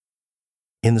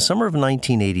In the summer of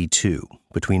 1982,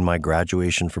 between my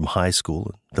graduation from high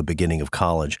school and the beginning of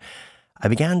college, I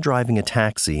began driving a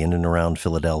taxi in and around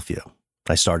Philadelphia.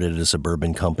 I started at a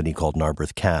suburban company called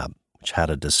Narberth Cab, which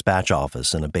had a dispatch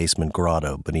office and a basement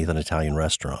grotto beneath an Italian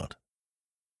restaurant.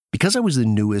 Because I was the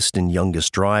newest and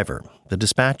youngest driver, the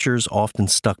dispatchers often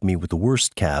stuck me with the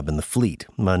worst cab in the fleet,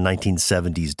 a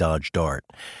 1970s Dodge Dart.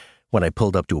 When I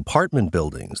pulled up to apartment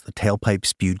buildings, the tailpipe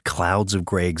spewed clouds of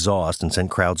gray exhaust and sent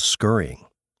crowds scurrying.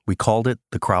 We called it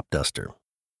the crop duster.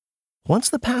 Once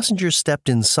the passengers stepped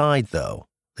inside, though,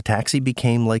 the taxi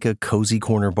became like a cozy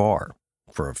corner bar.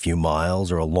 For a few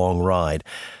miles or a long ride,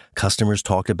 customers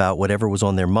talked about whatever was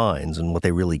on their minds and what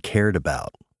they really cared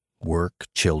about: work,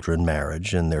 children,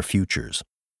 marriage, and their futures.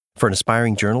 For an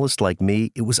aspiring journalist like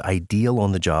me, it was ideal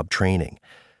on-the-job training.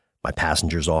 My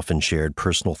passengers often shared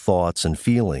personal thoughts and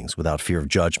feelings without fear of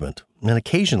judgment, and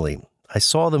occasionally, I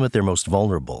saw them at their most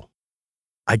vulnerable.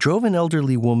 I drove an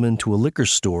elderly woman to a liquor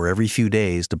store every few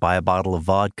days to buy a bottle of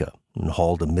vodka and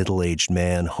hauled a middle-aged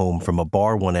man home from a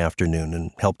bar one afternoon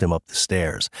and helped him up the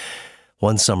stairs.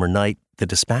 One summer night, the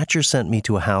dispatcher sent me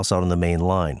to a house out on the main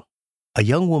line. A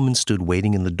young woman stood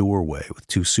waiting in the doorway with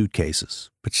 2 suitcases,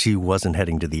 but she wasn't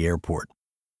heading to the airport.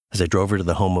 As I drove her to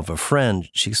the home of a friend,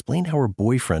 she explained how her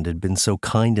boyfriend had been so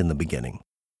kind in the beginning.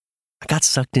 "I got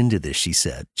sucked into this," she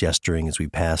said, gesturing as we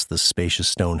passed the spacious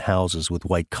stone houses with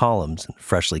white columns and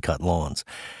freshly cut lawns.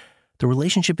 The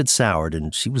relationship had soured,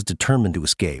 and she was determined to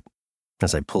escape.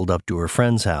 As I pulled up to her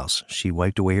friend's house, she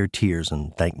wiped away her tears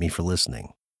and thanked me for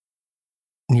listening.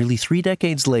 Nearly 3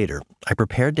 decades later, I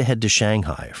prepared to head to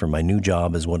Shanghai for my new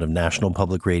job as one of National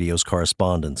Public Radio's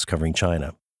correspondents covering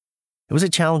China. It was a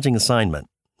challenging assignment,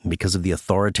 and because of the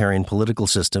authoritarian political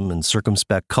system and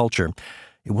circumspect culture,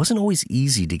 it wasn't always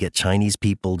easy to get Chinese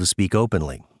people to speak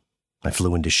openly. I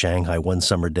flew into Shanghai one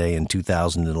summer day in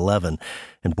 2011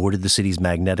 and boarded the city's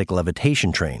magnetic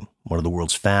levitation train, one of the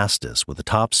world's fastest, with a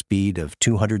top speed of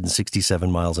 267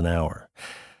 miles an hour.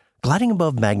 Gliding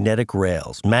above magnetic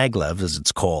rails, maglev as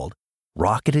it's called,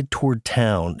 rocketed toward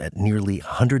town at nearly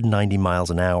 190 miles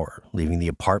an hour, leaving the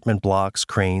apartment blocks,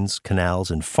 cranes,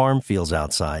 canals, and farm fields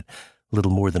outside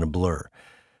little more than a blur.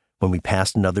 When we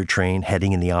passed another train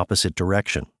heading in the opposite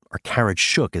direction, our carriage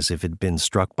shook as if it had been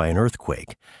struck by an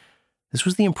earthquake. This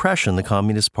was the impression the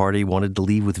Communist Party wanted to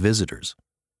leave with visitors.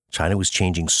 China was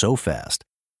changing so fast,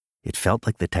 it felt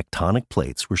like the tectonic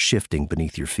plates were shifting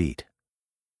beneath your feet.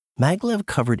 Maglev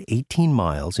covered 18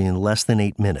 miles in less than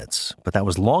 8 minutes, but that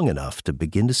was long enough to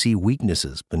begin to see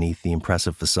weaknesses beneath the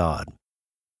impressive facade.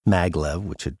 Maglev,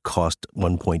 which had cost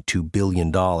 $1.2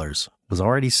 billion, was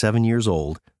already 7 years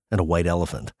old and a white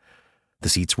elephant. The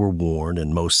seats were worn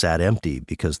and most sat empty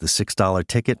because the $6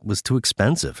 ticket was too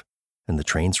expensive and the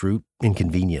train's route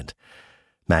inconvenient.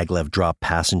 Maglev dropped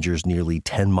passengers nearly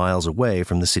 10 miles away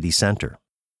from the city center.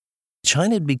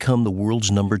 China had become the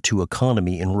world's number 2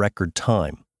 economy in record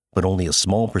time, but only a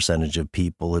small percentage of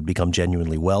people had become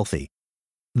genuinely wealthy.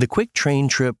 The quick train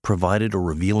trip provided a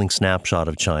revealing snapshot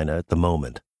of China at the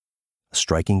moment, a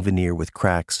striking veneer with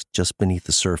cracks just beneath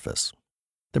the surface.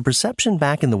 The perception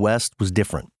back in the West was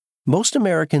different. Most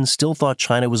Americans still thought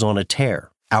China was on a tear.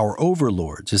 Our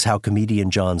overlords is how comedian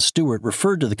Jon Stewart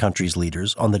referred to the country's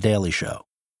leaders on The Daily Show.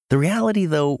 The reality,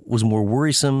 though, was more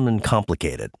worrisome and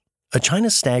complicated.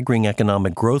 China's staggering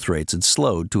economic growth rates had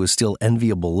slowed to a still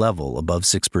enviable level above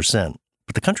 6%,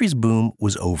 but the country's boom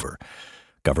was over.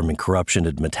 Government corruption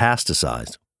had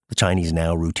metastasized. The Chinese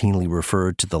now routinely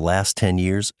referred to the last 10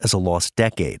 years as a lost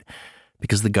decade,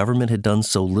 because the government had done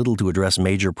so little to address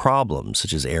major problems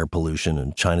such as air pollution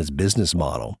and China's business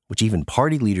model, which even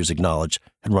party leaders acknowledged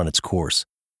had run its course.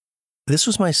 This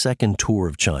was my second tour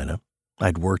of China.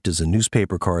 I'd worked as a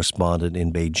newspaper correspondent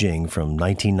in Beijing from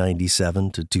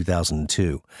 1997 to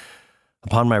 2002.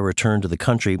 Upon my return to the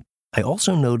country, I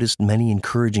also noticed many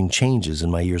encouraging changes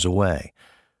in my years away.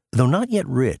 Though not yet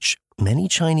rich, many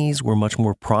Chinese were much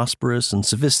more prosperous and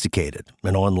sophisticated,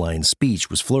 and online speech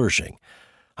was flourishing.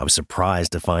 I was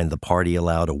surprised to find the party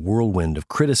allowed a whirlwind of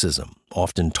criticism,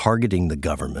 often targeting the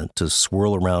government to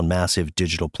swirl around massive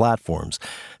digital platforms,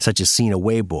 such as Sina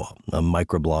Weibo, a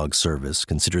microblog service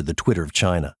considered the Twitter of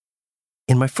China.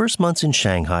 In my first months in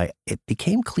Shanghai, it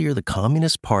became clear the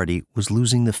Communist Party was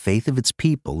losing the faith of its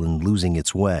people and losing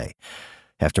its way.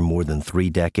 After more than 3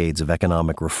 decades of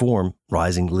economic reform,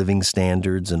 rising living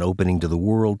standards, and opening to the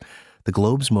world, the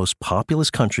globe's most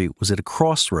populous country was at a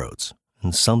crossroads,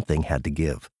 and something had to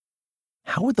give.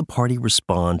 How would the party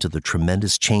respond to the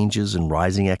tremendous changes and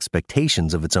rising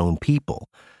expectations of its own people?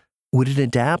 Would it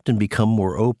adapt and become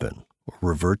more open, or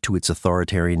revert to its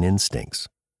authoritarian instincts?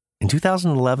 In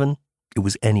 2011, it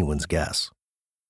was anyone's guess.